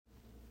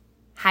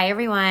Hi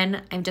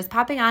everyone, I'm just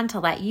popping on to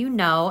let you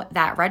know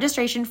that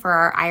registration for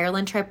our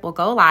Ireland trip will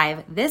go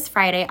live this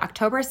Friday,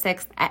 October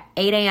 6th at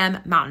 8 a.m.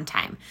 Mountain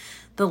Time.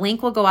 The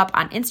link will go up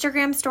on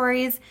Instagram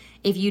stories.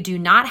 If you do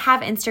not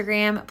have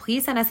Instagram,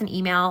 please send us an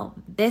email.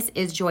 This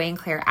is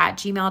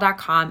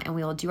joyandclaire@gmail.com and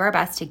we will do our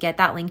best to get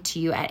that link to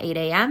you at 8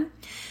 a.m.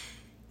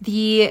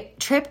 The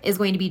trip is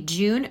going to be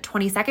June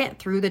 22nd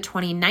through the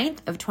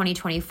 29th of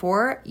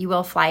 2024. You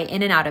will fly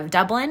in and out of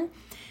Dublin.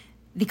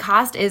 The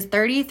cost is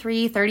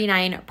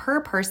 $33.39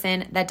 per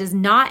person. That does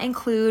not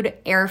include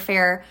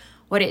airfare.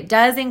 What it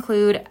does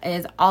include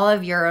is all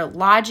of your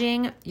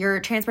lodging, your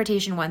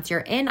transportation once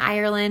you're in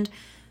Ireland,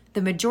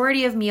 the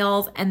majority of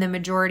meals, and the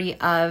majority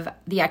of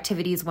the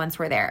activities once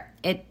we're there.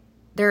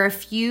 There are a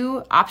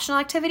few optional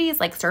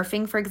activities like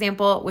surfing, for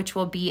example, which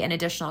will be an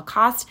additional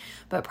cost,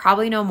 but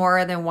probably no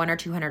more than $100 or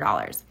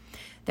 $200.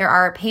 There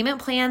are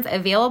payment plans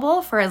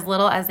available for as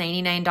little as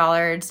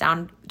 $99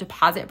 down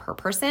deposit per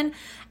person.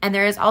 And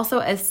there is also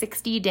a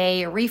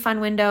 60-day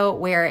refund window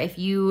where if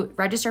you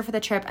register for the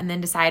trip and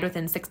then decide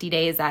within 60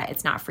 days that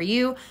it's not for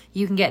you,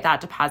 you can get that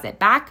deposit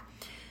back.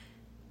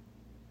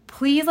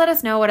 Please let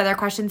us know what other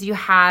questions you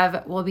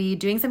have. We'll be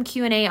doing some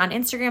Q&A on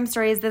Instagram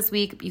stories this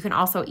week. You can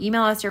also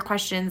email us your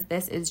questions.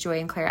 This is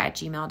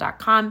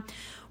joyandclaire@gmail.com.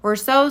 We're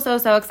so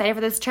excited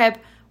for this trip.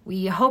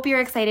 We hope you're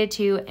excited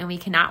too, and we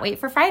cannot wait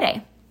for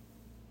Friday.